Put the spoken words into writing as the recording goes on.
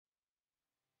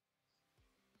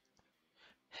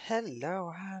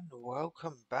Hello and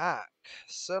welcome back.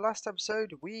 So last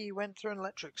episode we went through an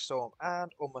electric storm and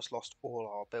almost lost all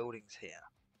our buildings here.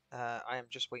 I am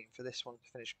just waiting for this one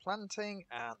to finish planting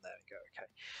and there we go, okay.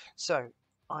 So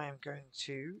I am going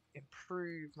to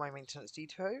improve my maintenance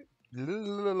depots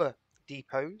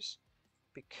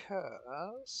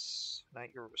because now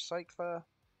you're a recycler.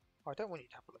 I don't want you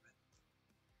to have a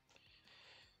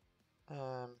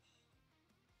limit.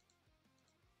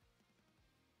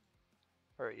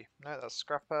 Where are you? No, that's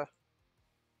scrapper.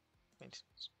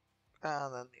 Maintenance.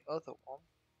 And then the other one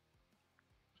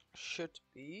should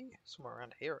be somewhere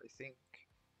around here, I think.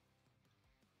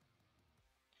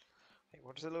 Hey,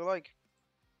 what does it look like?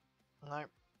 No,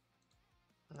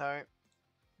 no,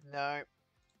 no.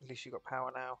 At least you got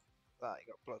power now. That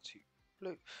you got blood suit.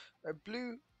 Blue, a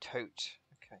blue tote.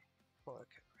 Okay, work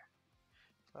area.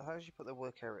 So how do you put the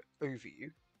work area over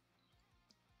you?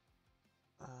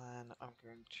 And I'm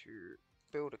going to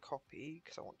build a copy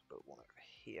because I want to build one over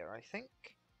here. I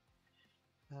think.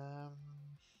 Um.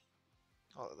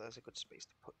 Oh, there's a good space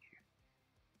to put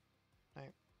you.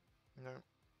 No, no.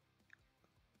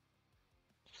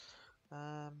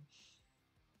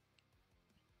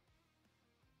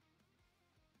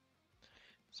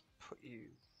 Let's put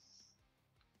you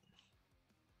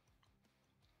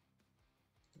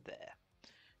there.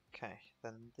 Okay,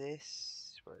 then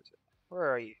this. Where is it? Where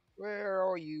are you? Where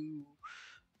are you?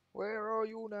 Where are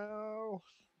you now?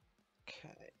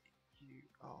 Okay, you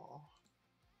are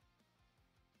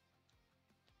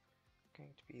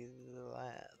going to be there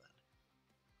then.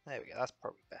 There we go, that's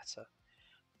probably better.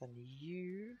 Then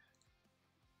you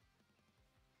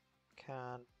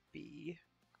can be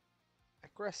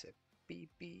aggressive. Be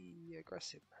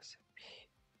aggressive,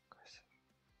 aggressive.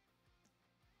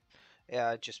 Yeah,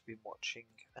 I've just been watching.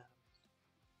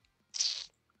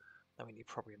 I mean, you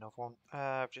probably another one.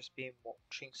 I've just been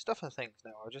watching stuff and things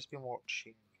now. I've just been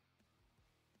watching.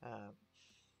 Um,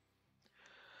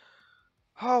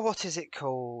 oh, what is it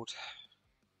called?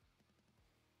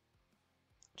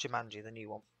 Jumanji, the new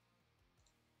one.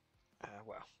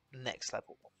 Well, next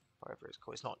level one, whatever it's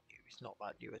called. It's not new. It's not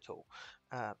that new at all.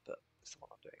 But it's the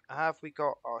one I'm doing. Have we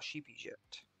got our sheepies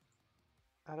yet?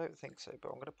 I don't think so, but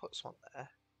I'm going to put some there.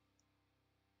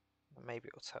 And maybe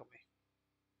it'll tell me.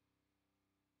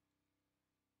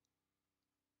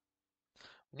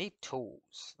 We need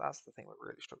tools. That's the thing we're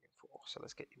really struggling for. So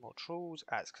let's get you more tools.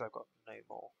 It's because I've got no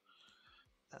more.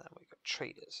 And then we've got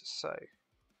traders. So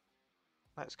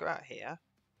let's go out here.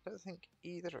 I don't think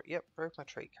either. Yep, both my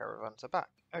trade caravans are back.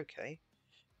 Okay.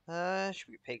 Should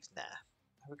we get pigs? Nah.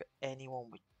 Have we got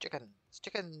anyone with chickens?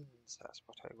 Chickens! That's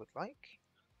what I would like.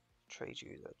 Trade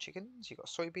you the chickens. You got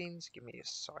soybeans. Give me a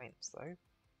science though.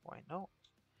 Why not?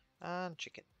 And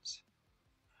chickens.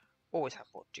 Always have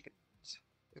more chickens.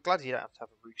 I'm glad you don't have to have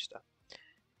a rooster.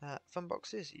 Fun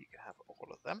boxes. You can have all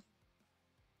of them.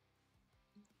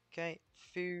 Okay,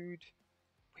 food.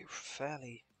 We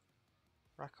fairly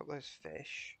rack up those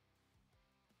fish.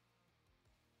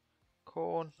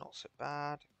 Corn, not so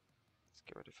bad. Let's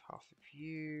get rid of half of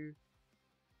you.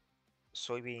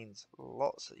 Soybeans,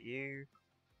 lots of you.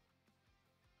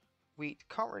 Wheat,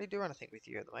 can't really do anything with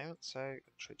you at the moment, so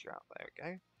I'll trade you out. There we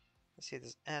go. Let's see if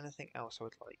there's anything else I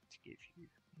would like to give you.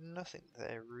 Nothing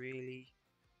there really.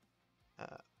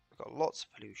 We've got lots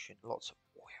of pollution, lots of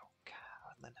oil.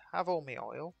 And then have all me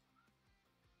oil.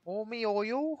 All me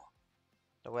oil.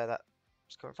 Don't know where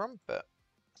that's coming from, but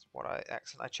that's what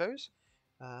accent I chose.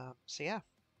 So yeah.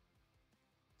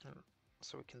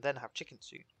 So we can then have chicken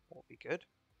soon. Will be good.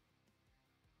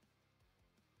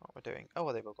 What we're doing? Oh,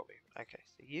 well, they've all got movement. Okay,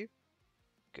 so you.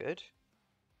 Good.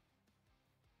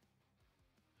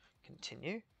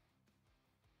 Continue.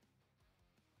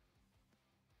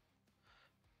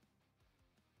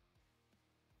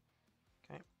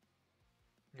 Okay.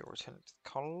 You're returning to the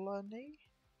colony.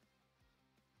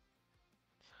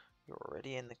 You're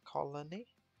already in the colony.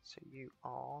 So you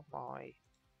are my...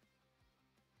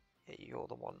 Yeah, you're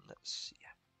the one that's...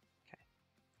 Yeah. Okay.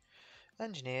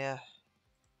 Engineer.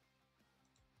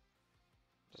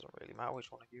 Doesn't really matter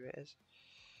which one of you it is.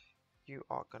 You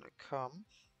are going to come.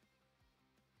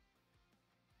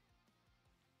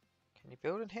 Can you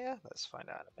build in here? Let's find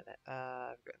out in a minute.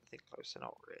 Have we got anything closer?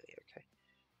 Not really. Okay.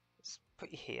 Let's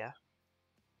put you here.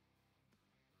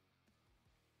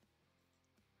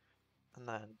 And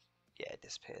then, yeah, it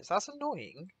disappears. That's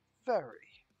annoying.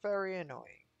 Very, very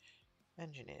annoying.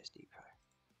 Engineers Depot.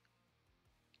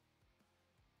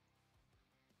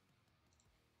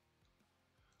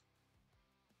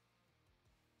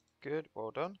 Good,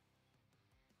 well done.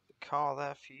 The car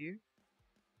there for you.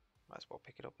 Might as well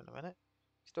pick it up in a minute.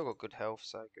 Still got good health,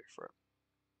 so go for it.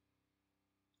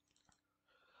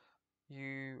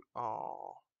 You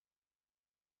are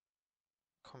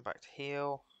come back to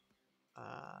heal,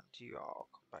 and you are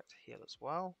come back to heal as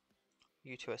well.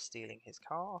 You two are stealing his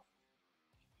car.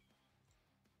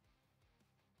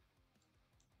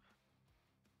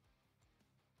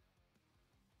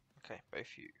 Okay, both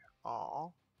you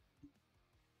are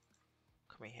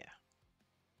coming here.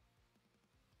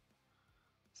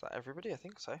 Is that everybody? I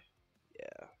think so.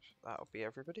 Yeah, that'll be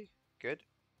everybody. Good.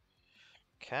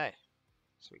 Okay,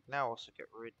 so we can now also get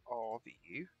rid of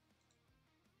you.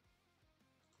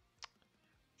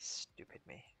 Stupid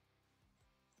me.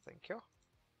 Thank you.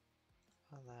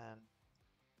 And then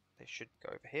they should go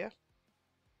over here.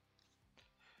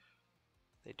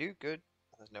 They do, good.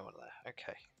 There's no one there.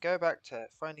 Okay, go back to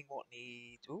finding what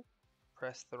needs. Ooh,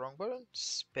 press the wrong button.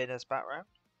 Spin us back round.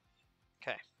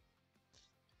 Okay.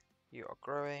 You are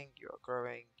growing, you are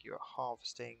growing, you are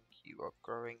harvesting, you are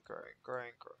growing, growing,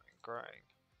 growing, growing, growing.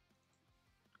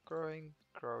 Growing,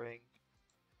 growing,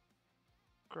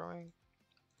 growing.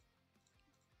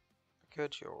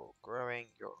 Good, you're growing,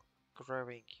 you're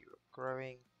growing, you're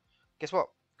growing. Guess what?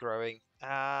 Growing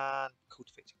and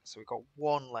cultivating. So we've got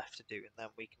one left to do, and then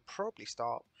we can probably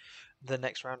start the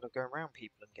next round of going around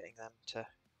people and getting them to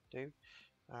do.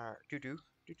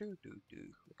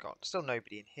 We've got still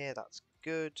nobody in here, that's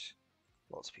good.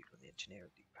 Lots of people in the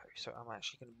engineering depot. So I'm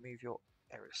actually going to move your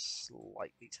area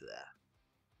slightly to there.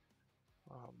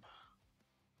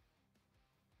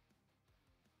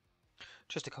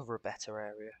 Just to cover a better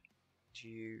area. Do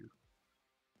you...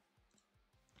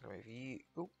 move you...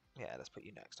 Oh, yeah, let's put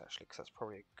you next actually, because that's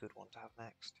probably a good one to have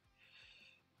next.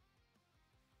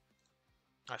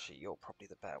 Actually, you're probably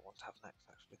the better one to have next,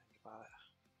 actually, think about it.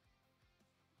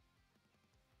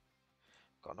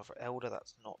 Got another elder,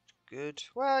 that's not good.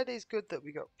 Well, it is good that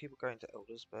we got people going to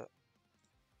elders, but...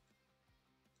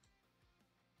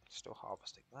 still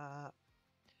harvesting that.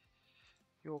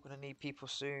 You're going to need people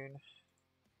soon.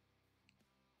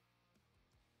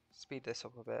 Speed this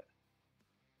up a bit.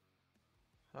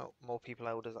 Oh, more people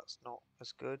elders, that's not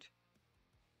as good.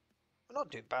 We're not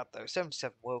doing bad though,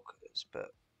 77 workers,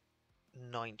 but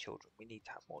 9 children. We need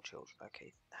to have more children.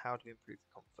 Okay, how do we improve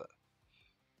the comfort?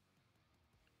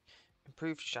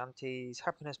 Improved shanties,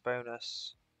 happiness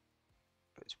bonus,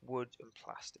 but it's wood and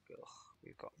plastic. Ugh,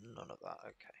 we've got none of that.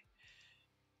 Okay,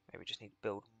 maybe we just need to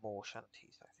build more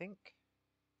shanties, I think.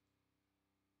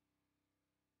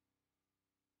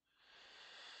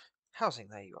 Housing,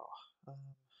 there you are.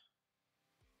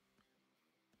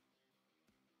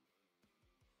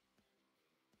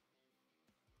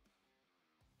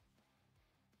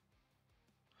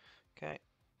 Okay,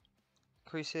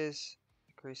 increases,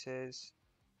 increases.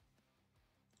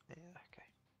 Yeah, okay.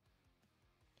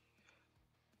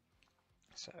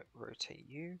 So rotate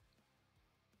you.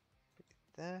 Put it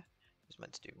there. I was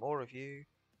meant to do more of you.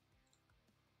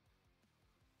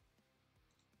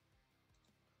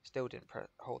 Still didn't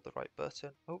hold the right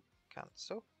button. Oh,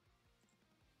 cancel.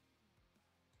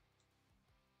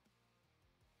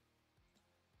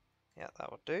 Yeah, that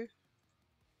will do.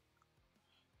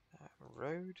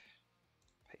 Road,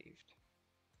 paved.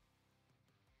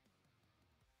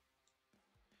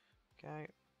 Okay,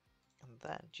 and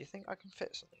then do you think I can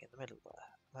fit something in the middle there?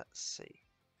 Let's see.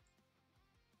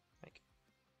 Make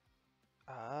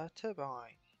a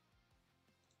turbine.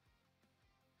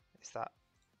 Is that?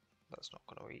 That's not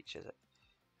going to reach, is it?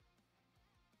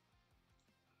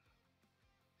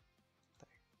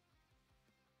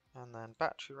 And then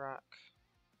battery rack.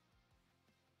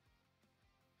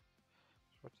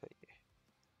 Rotate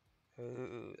you.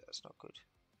 Oh, that's not good.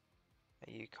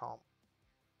 You can't.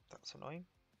 That's annoying.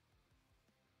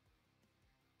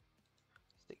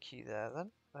 Stick you there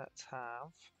then. Let's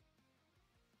have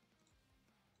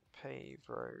paved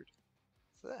road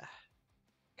there.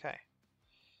 Okay.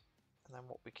 And then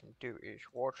what we can do is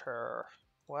water.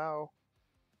 Well,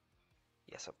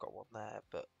 yes, I've got one there,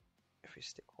 but if we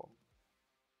stick one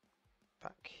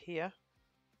back here,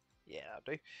 yeah, I'll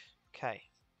do. Okay.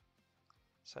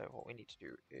 So what we need to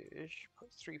do is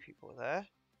put 3 people there.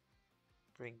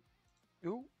 Bring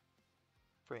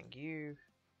you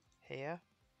here,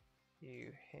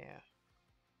 you here,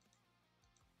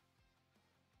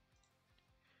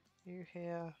 you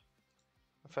here,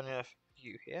 and funny enough,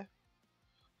 you here.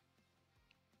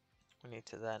 We need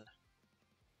to then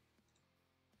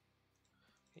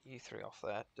get you 3 off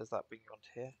there. Does that bring you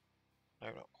onto here? No,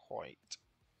 not quite.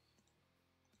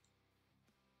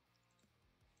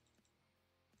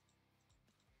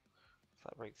 Does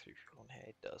that bring 3 people on here?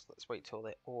 It does. Let's wait till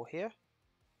they're all here.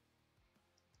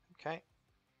 Okay.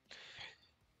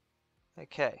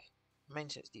 Okay.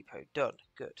 Maintenance depot done.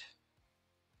 Good.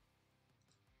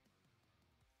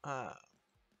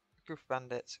 Group of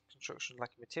bandits. Construction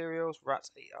lacking materials.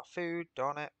 Rats ate our food.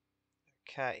 Darn it.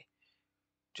 Okay.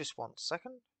 Just 1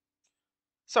 second.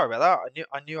 Sorry about that.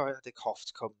 I knew I had a cough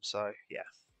to come, so yeah.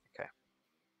 Okay.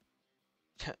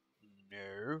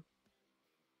 No.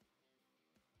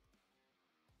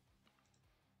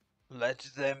 Let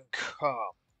them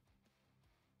come.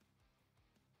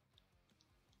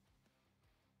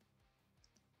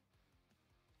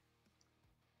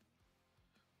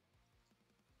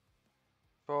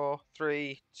 Four,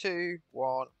 three, two,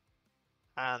 one,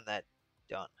 and they're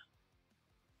done.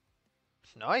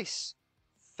 Nice.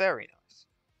 Very nice.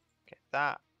 Okay,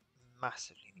 that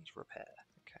massively needs repair.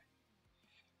 Okay.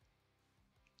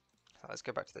 So let's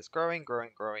go back to this. Growing,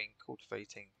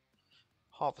 cultivating,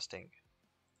 harvesting.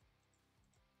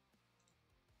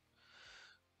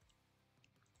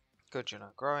 Good, you're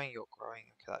not growing, you're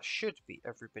growing. Okay, that should be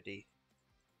everybody.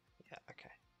 Yeah, okay.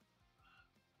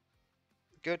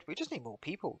 Good, we just need more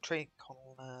people. Trade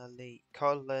colony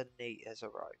has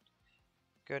arrived.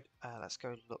 Good, let's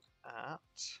go look at...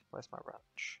 Where's my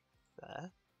ranch?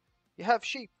 There. You have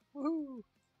sheep! Woohoo!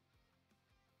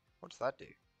 What does that do?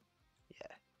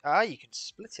 Yeah. Ah, you can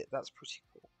split it. That's pretty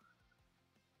cool.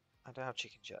 I don't have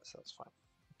chickens yet, so that's fine.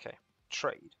 Okay.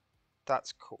 Trade.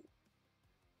 That's cool.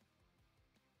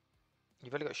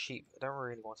 You've only got sheep. I don't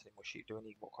really want any more sheep. Do I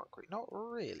need more concrete? Not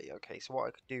really. Okay, so what I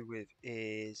could do with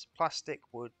is plastic,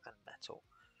 wood, and metal.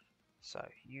 So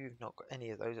you've not got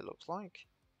any of those, it looks like.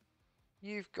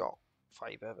 You've got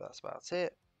fibre, but that's about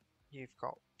it. You've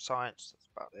got science, that's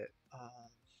about it.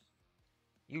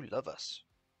 You love us.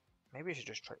 Maybe I should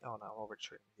just trade. Oh no, I'm already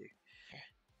trading with you.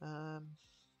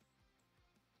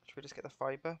 Should we just get the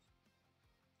fibre?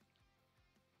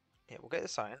 Yeah, we'll get the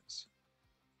science.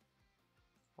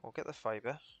 We'll get the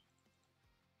fibre.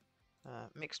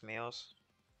 Mixed meals.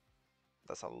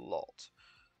 That's a lot.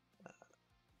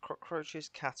 Cockroaches,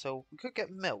 cattle. We could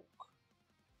get milk.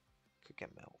 Could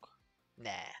get milk.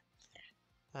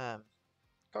 Nah.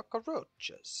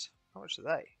 Cockroaches. How much are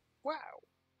they? Wow.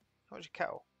 How much a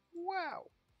cattle?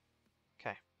 Wow.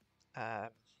 Okay.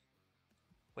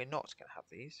 We're not going to have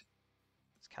these.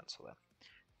 Let's cancel them.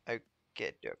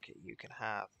 Okay, you can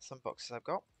have some boxes I've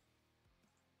got.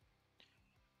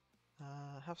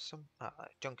 Have some...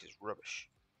 junk is rubbish.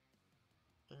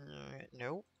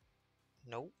 No.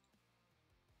 No.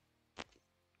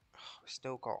 Oh, we've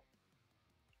still got...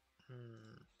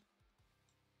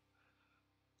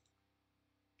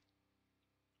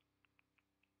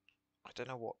 I don't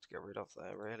know what to get rid of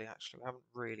there, really, actually. We haven't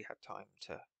really had time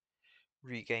to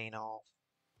regain our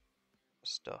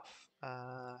stuff.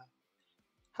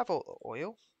 Have all the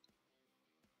oil.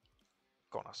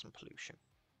 Gonna have some pollution.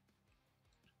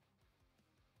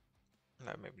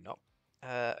 No, maybe not.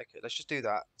 Okay, let's just do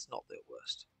that. It's not the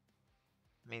worst.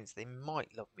 It means they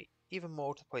might love me even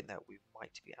more to the point that we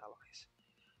might be allies.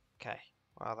 Okay,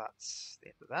 well that's the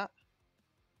end of that.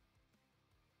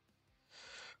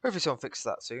 Hopefully someone fixes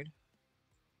that soon.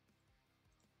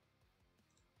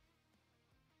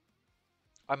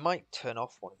 I might turn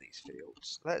off one of these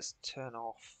fields. Let's turn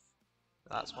off...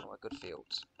 That's one of my good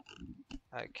fields.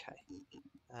 Okay.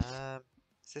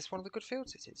 Is this one of the good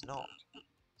fields? It is not.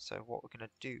 So what we're going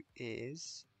to do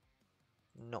is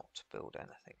not build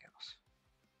anything else.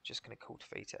 Just going to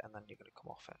cultivate it and then you're going to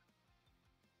come off it.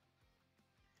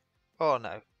 Oh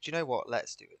no. Do you know what?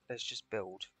 Let's do it. Let's just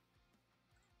build.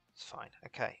 It's fine.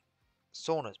 Okay.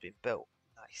 Sauna's been built.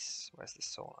 Nice. Where's the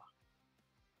sauna?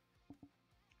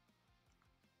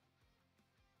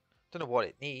 Don't know what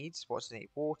it needs. What does it need?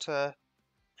 Water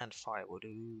and firewood.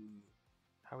 Ooh.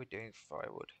 How are we doing for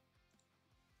firewood?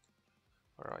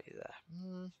 Where are you there?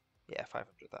 Yeah,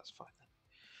 500. That's fine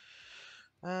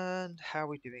then. And how are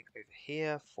we doing over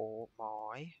here for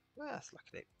my... that's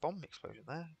like a bomb explosion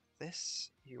there.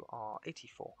 This, you are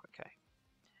 84. Okay.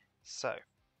 So.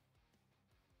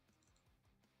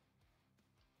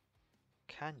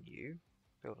 Can you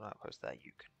build an outpost there?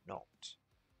 You cannot.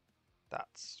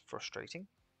 That's frustrating.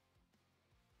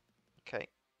 Okay,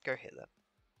 go here then.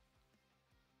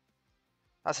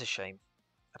 That's a shame.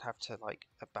 I'd have to, like,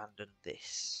 abandon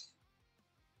this.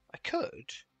 I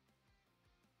could.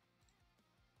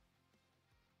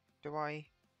 Do I?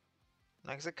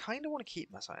 No, because I kind of want to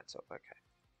keep my science up. Okay.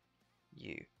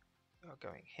 You are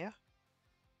going here.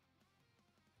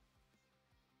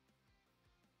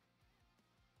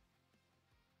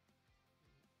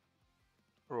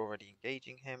 We're already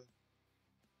engaging him.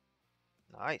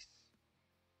 Nice.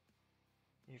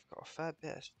 You've got a fair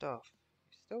bit of stuff.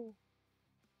 You still...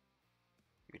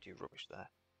 You do rubbish there.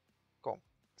 Go on.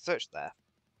 Search there.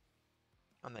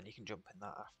 And then you can jump in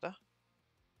that after.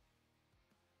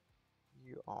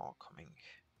 You are coming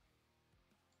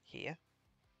here.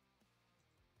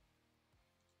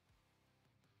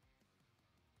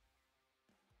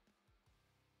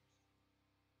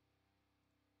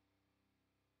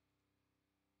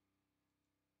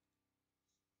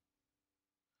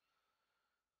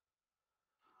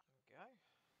 There we go.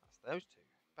 That's those two.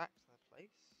 Back to the place.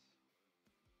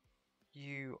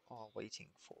 You are waiting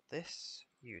for this.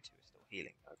 You two are still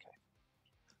healing. Okay.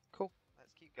 Cool.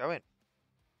 Let's keep going.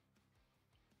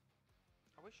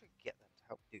 I wish I could get them to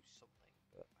help do something,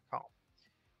 but I can't. It's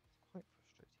quite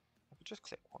frustrating. I could just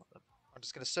click one of them. I'm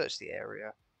just going to search the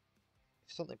area.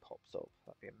 If something pops up,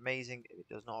 that'd be amazing. If it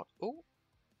does not, oh,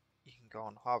 you can go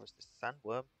and harvest this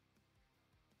sandworm.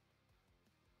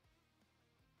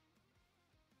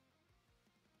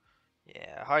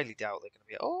 Yeah, I highly doubt they're going to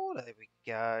be. Oh, there we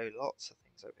go. Lots of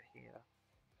things over here.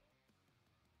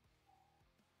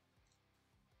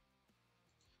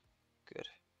 Good.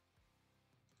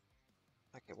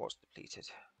 Okay, what's depleted?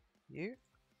 You?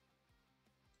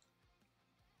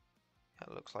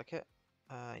 That looks like it.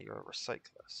 You're a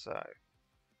recycler, so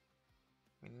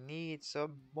we need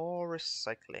some more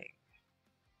recycling.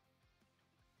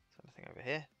 Is there anything over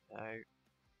here? No.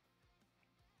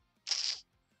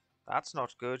 That's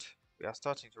not good. We are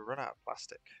starting to run out of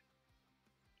plastic.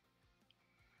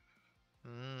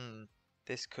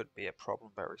 This could be a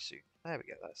problem very soon. There we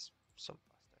go, that's some plastic.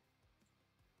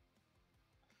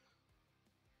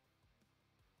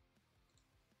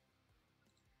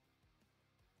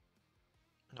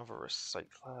 Another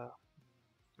recycler.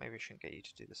 Maybe I shouldn't get you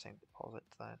to do the same deposit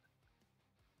then.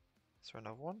 Is there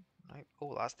another one? No.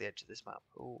 Oh, that's the edge of this map.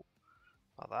 Oh,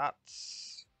 well,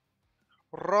 that's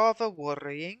rather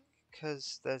worrying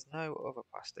because there's no other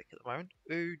plastic at the moment.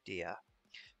 Oh dear.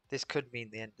 This could mean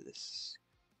the end of this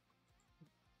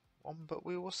one, but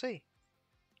we will see.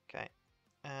 Okay.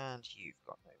 And you've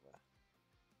got nowhere.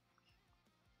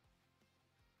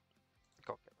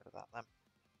 Got to get rid of that then.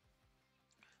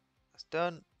 That's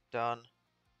done. Done.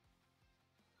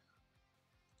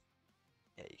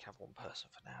 Yeah, you can have one person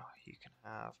for now. You can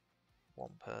have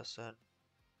one person.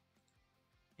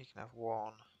 You can have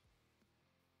one.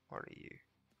 Where are you?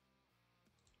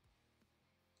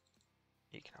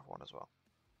 You can have one as well.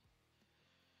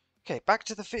 Okay, back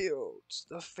to the fields.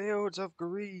 The fields of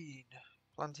green.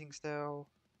 Planting still,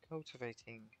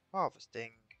 cultivating,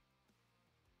 harvesting.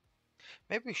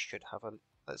 Maybe we should have a...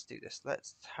 Let's do this.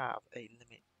 Let's have a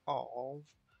limit of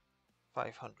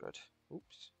 500.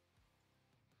 Oops.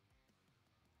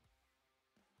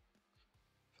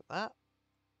 For that.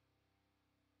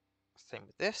 Same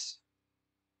with this.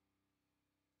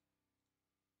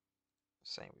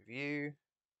 Same with you.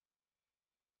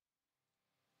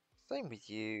 Same with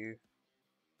you.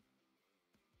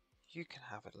 You can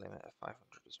have a limit of 500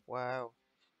 as well.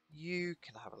 You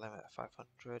can have a limit of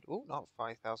 500. Oh, not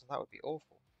 5,000. That would be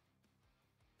awful.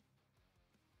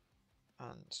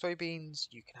 And soybeans,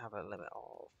 you can have a limit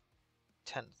of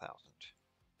 10,000.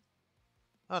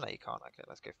 Oh, no, you can't. Okay,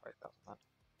 let's go 5,000 then.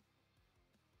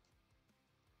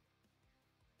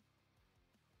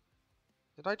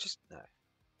 Did I just... No.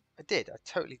 I did. I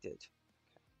totally did.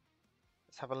 Okay.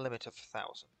 Let's have a limit of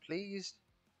 1,000, please.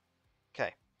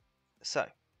 Okay. So.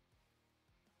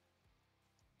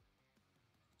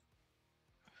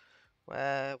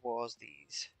 Where was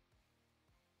these?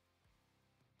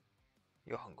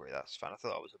 You're hungry. That's fine. I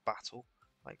thought that was a battle.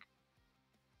 Like...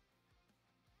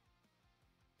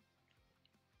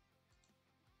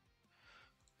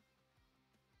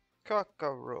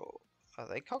 Cockroach. Are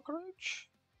they cockroach?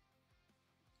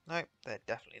 No, they're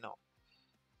definitely not.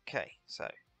 Okay, so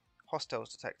hostiles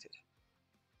detected.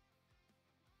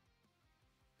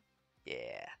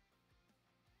 Yeah.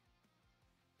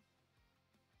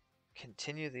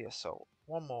 Continue the assault.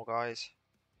 One more, guys.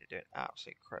 You're doing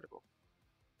absolutely incredible.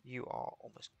 You are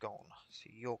almost gone, so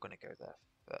you're going to go there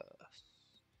first.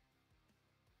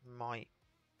 Might.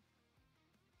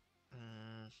 Do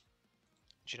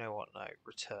you know what? No,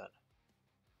 return.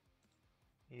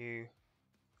 You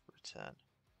return.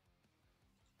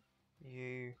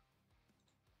 You.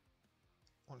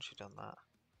 Once you've done that.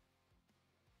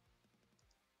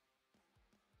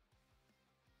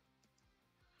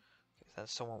 Okay, then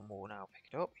someone will now pick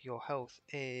it up. Your health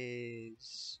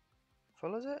is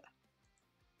full, is it?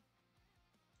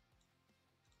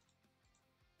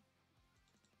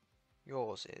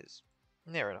 Yours is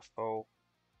near enough full.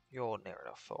 You're near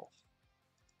enough full.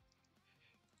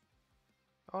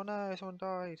 Oh no, someone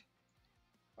died.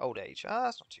 Old age. Ah,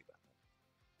 that's not too bad.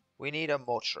 We need a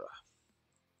mortar.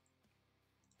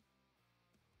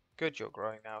 Good, you're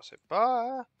growing now, so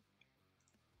bye.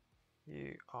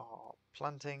 You are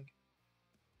planting.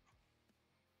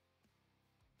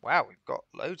 Wow, we've got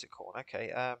loads of corn.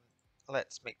 Okay,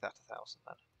 Let's make that 1,000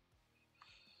 then.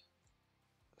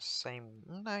 Same.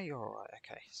 No, you're alright.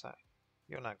 Okay, so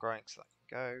you're now growing, so that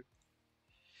can go.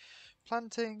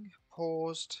 Planting,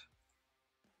 paused,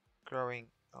 growing.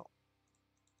 Oh,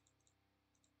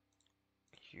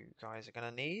 you guys are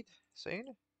gonna need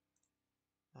soon.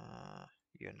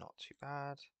 You're not too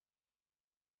bad.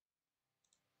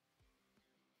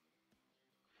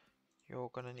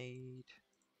 You're gonna need.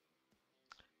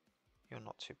 You're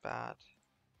not too bad.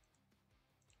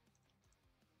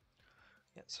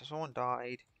 Yeah, so someone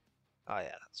died. Oh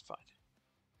yeah, that's fine.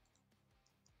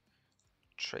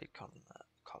 Trade colony.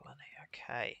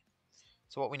 Okay.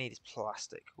 So what we need is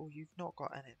plastic. Oh, you've not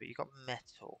got any, but you've got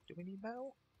metal. Do we need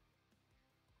metal?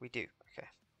 We do. Okay.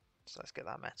 So let's get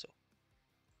that metal.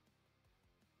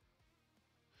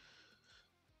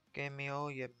 Give me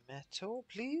all your metal,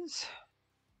 please.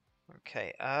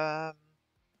 Okay.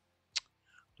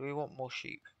 Do we want more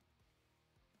sheep?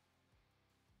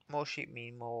 More sheep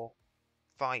mean more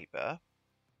fiber.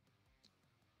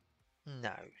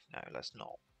 No, let's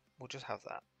not. We'll just have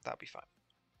that. That'll be fine.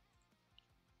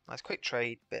 Nice quick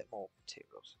trade, bit more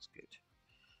materials. That's good.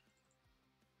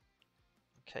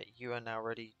 Okay, you are now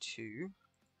ready to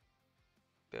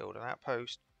build an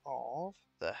outpost of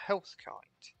the health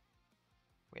kind.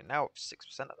 We're now up to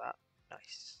 6% of that.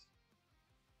 Nice.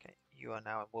 Okay, you are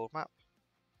now in world map.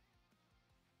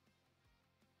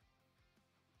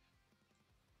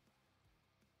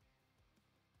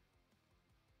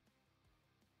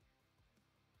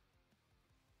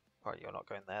 Right, you're not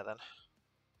going there then.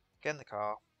 Get in the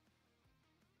car.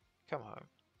 Come home.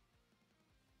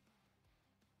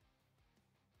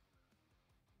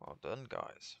 Well done,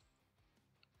 guys.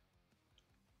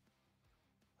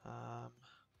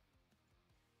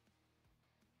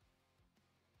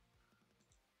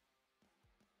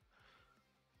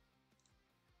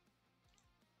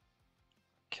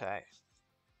 Okay.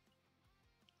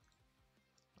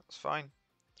 That's fine.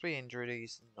 3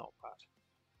 injuries, not bad.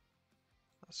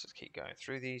 Let's just keep going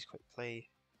through these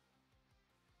quickly.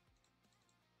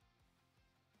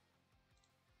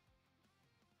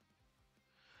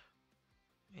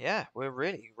 Yeah, we're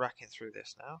really racking through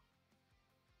this now.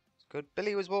 It's good.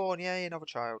 Billy was born. Yay, another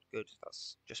child. Good.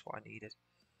 That's just what I needed.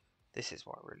 This is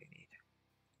what I really need.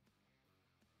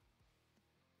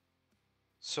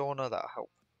 Sauna, that'll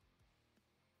help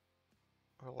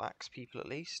relax people at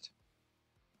least.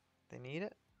 They need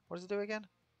it. What does it do again?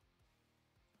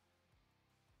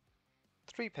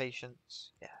 3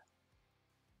 patients. Yeah.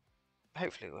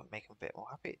 Hopefully it will make them a bit more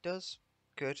happy. It does.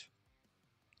 Good.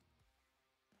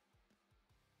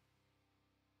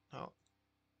 Oh,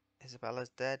 Isabella's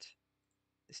dead.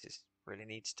 This just really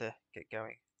needs to get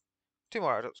going. 2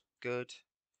 more adults. Good.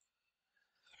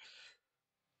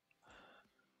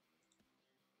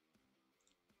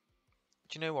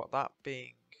 Do you know what? That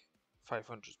being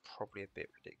 500 is probably a bit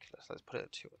ridiculous. Let's put it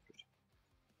at 200.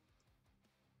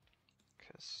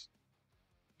 Because,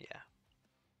 yeah.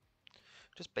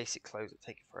 Just basic clothes that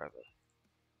take it forever.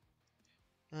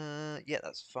 Yeah,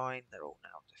 that's fine. They're all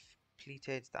now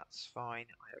depleted. That's fine.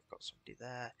 I have got somebody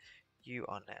there. You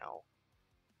are now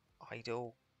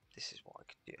idle. This is what I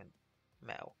could do. And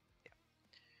metal. Yeah.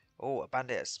 Oh, a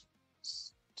bandit has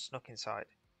snuck inside.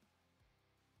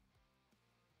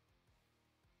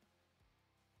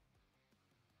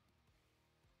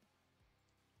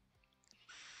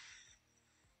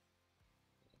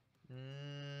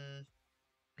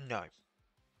 No.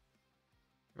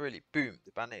 Really, boom,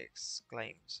 the bandit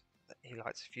exclaims. He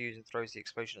lights a fuse and throws the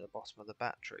explosion at the bottom of the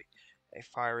battery. A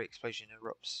fiery explosion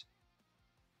erupts.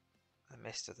 In the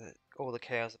midst of all the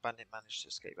chaos, the bandit managed to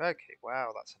escape. Okay,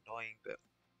 wow, that's annoying, but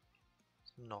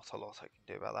there's not a lot I can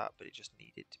do about that, but it just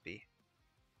needed to be.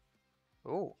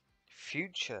 Oh,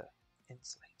 future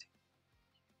insulating.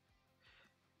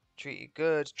 Treat you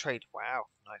good. Trade. Wow,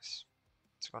 nice.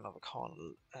 It's got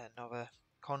another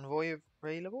convoy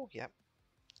available. Yep.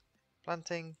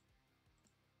 Planting.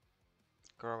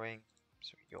 Growing.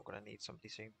 So you're going to need somebody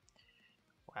soon.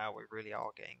 Wow, we really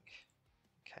are getting.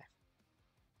 Okay.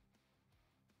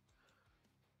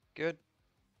 Good.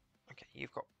 Okay,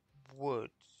 you've got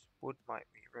wood. Wood might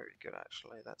be very good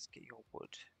actually. Let's get your wood.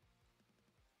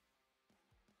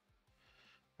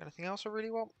 Anything else I really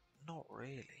want? Not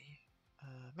really.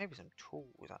 Maybe some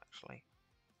tools actually.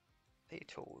 Hey,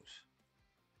 tools.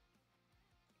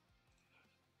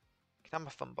 Can have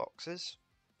my fun boxes.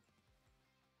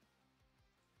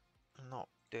 I'm not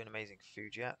doing amazing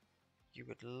food yet. You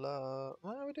would love.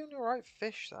 Well, we're doing alright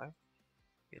fish though.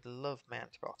 You'd love my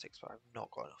antibiotics, but I've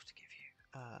not got enough to give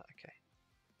you. Okay.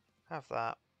 Have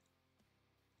that.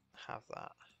 Have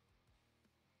that.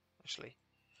 Actually,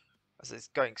 as it's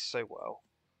going so well,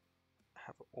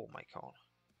 have all make on.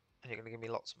 And you're going to give me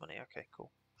lots of money. Okay,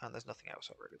 cool. And there's nothing else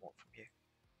I really want from you.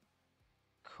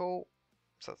 Cool.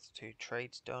 So that's 2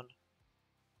 trades done.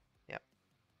 Yep.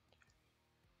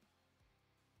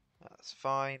 That's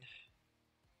fine.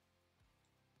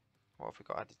 What have we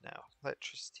got added now?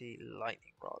 Electricity,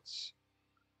 lightning rods.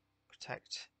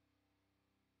 Protect.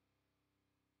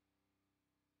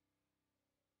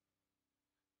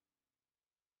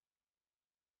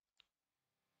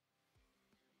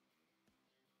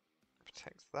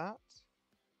 Protect that.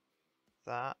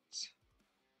 That.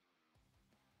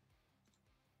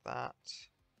 That.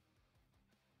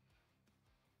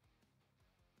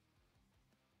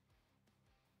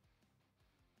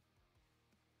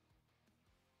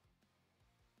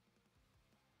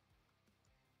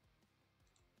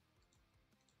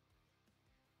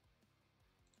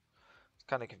 It's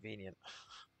kind of convenient.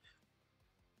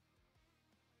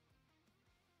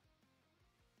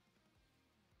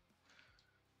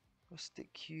 I'll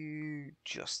stick you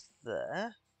just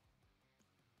there.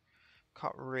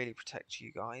 Can't really protect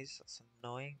you guys. That's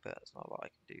annoying, but there's not a lot I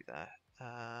can do there.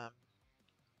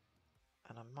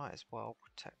 And I might as well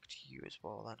protect you as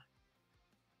well then.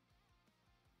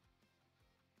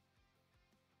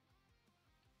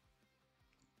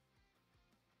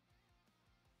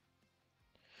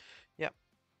 Yep.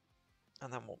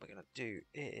 And then what we're going to do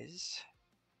is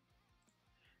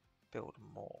build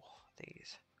more of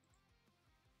these.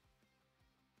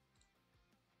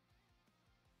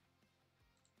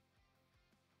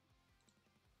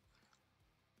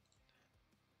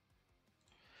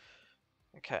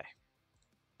 Okay.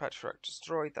 Patch wreck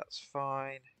destroyed, that's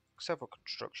fine. Several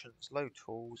constructions, low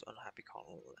tools, unhappy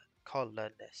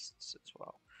colonists as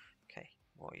well. Okay,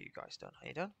 what are you guys done? Are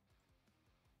you done?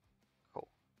 Cool.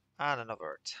 And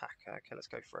another attacker. Okay, let's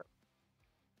go for it.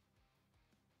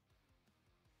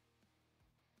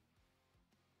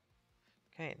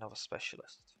 Okay, another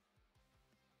specialist.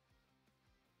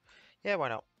 Yeah, why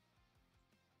not?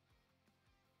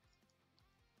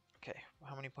 Okay,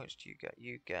 how many points do you get?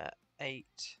 You get 8,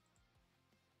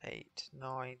 8,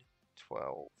 9,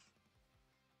 12.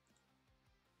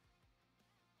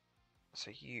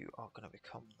 So you are going to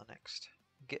become the next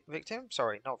victim?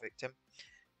 Sorry, not victim.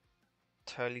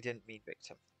 Totally didn't mean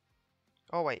victim.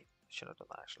 Oh wait, I should have done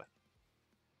that actually.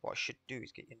 What I should do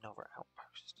is get you another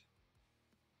outpost.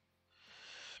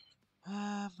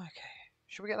 Okay.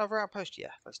 Should we get another outpost?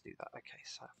 Yeah, let's do that. Okay,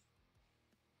 so.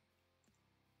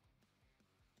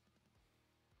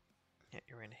 Yeah,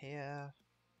 you're in here.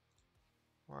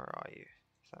 Where are you?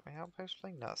 Is that my outpost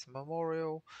thing? No, that's the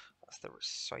memorial. That's the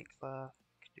recycler.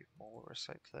 Can do more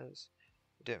recyclers.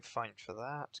 We're doing fine for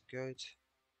that. Good.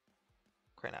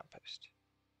 Create an outpost.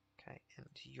 Okay, and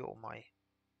you're my.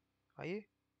 Are you?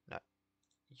 No,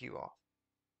 you are.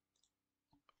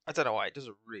 I don't know why. It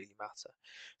doesn't really matter.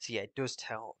 So yeah, it does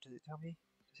tell. Does it tell me?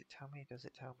 Does it tell me? Does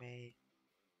it tell me?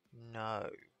 No.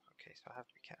 Okay, so I have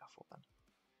to be careful then.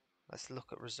 Let's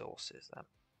look at resources then.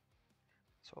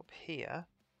 So up here,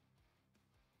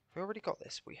 we already got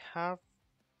this. We have.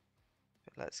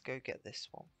 But let's go get this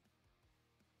one.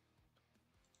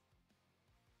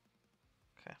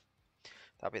 Okay,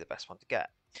 that'll be the best one to get.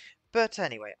 But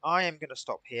anyway, I am going to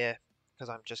stop here because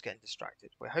I'm just getting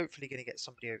distracted. We're hopefully going to get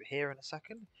somebody over here in a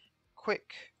second.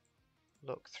 Quick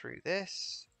look through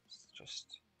this.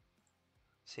 Just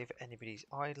see if anybody's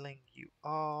idling. You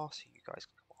are, so you guys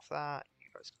can come off that. You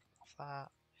guys can come off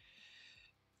that.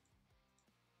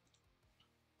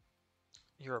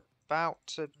 You're about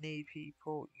to need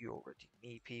people. You already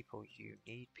need people. You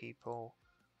need people.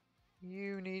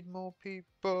 You need more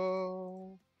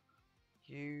people.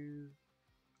 You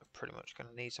are pretty much going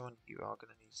to need someone. You are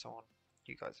going to need someone.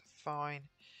 You guys are fine.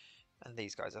 And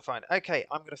these guys are fine. Okay,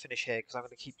 I'm going to finish here because I'm going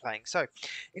to keep playing. So,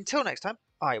 until next time,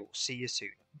 I will see you soon.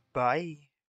 Bye.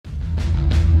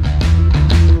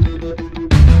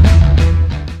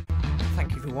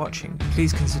 Thank you for watching.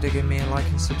 Please consider giving me a like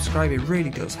and subscribe. It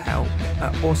really does help.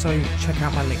 Also, check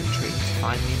out my Linktree to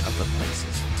find me in other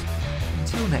places.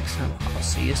 Until next time, I'll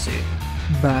see you soon.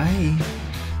 Bye.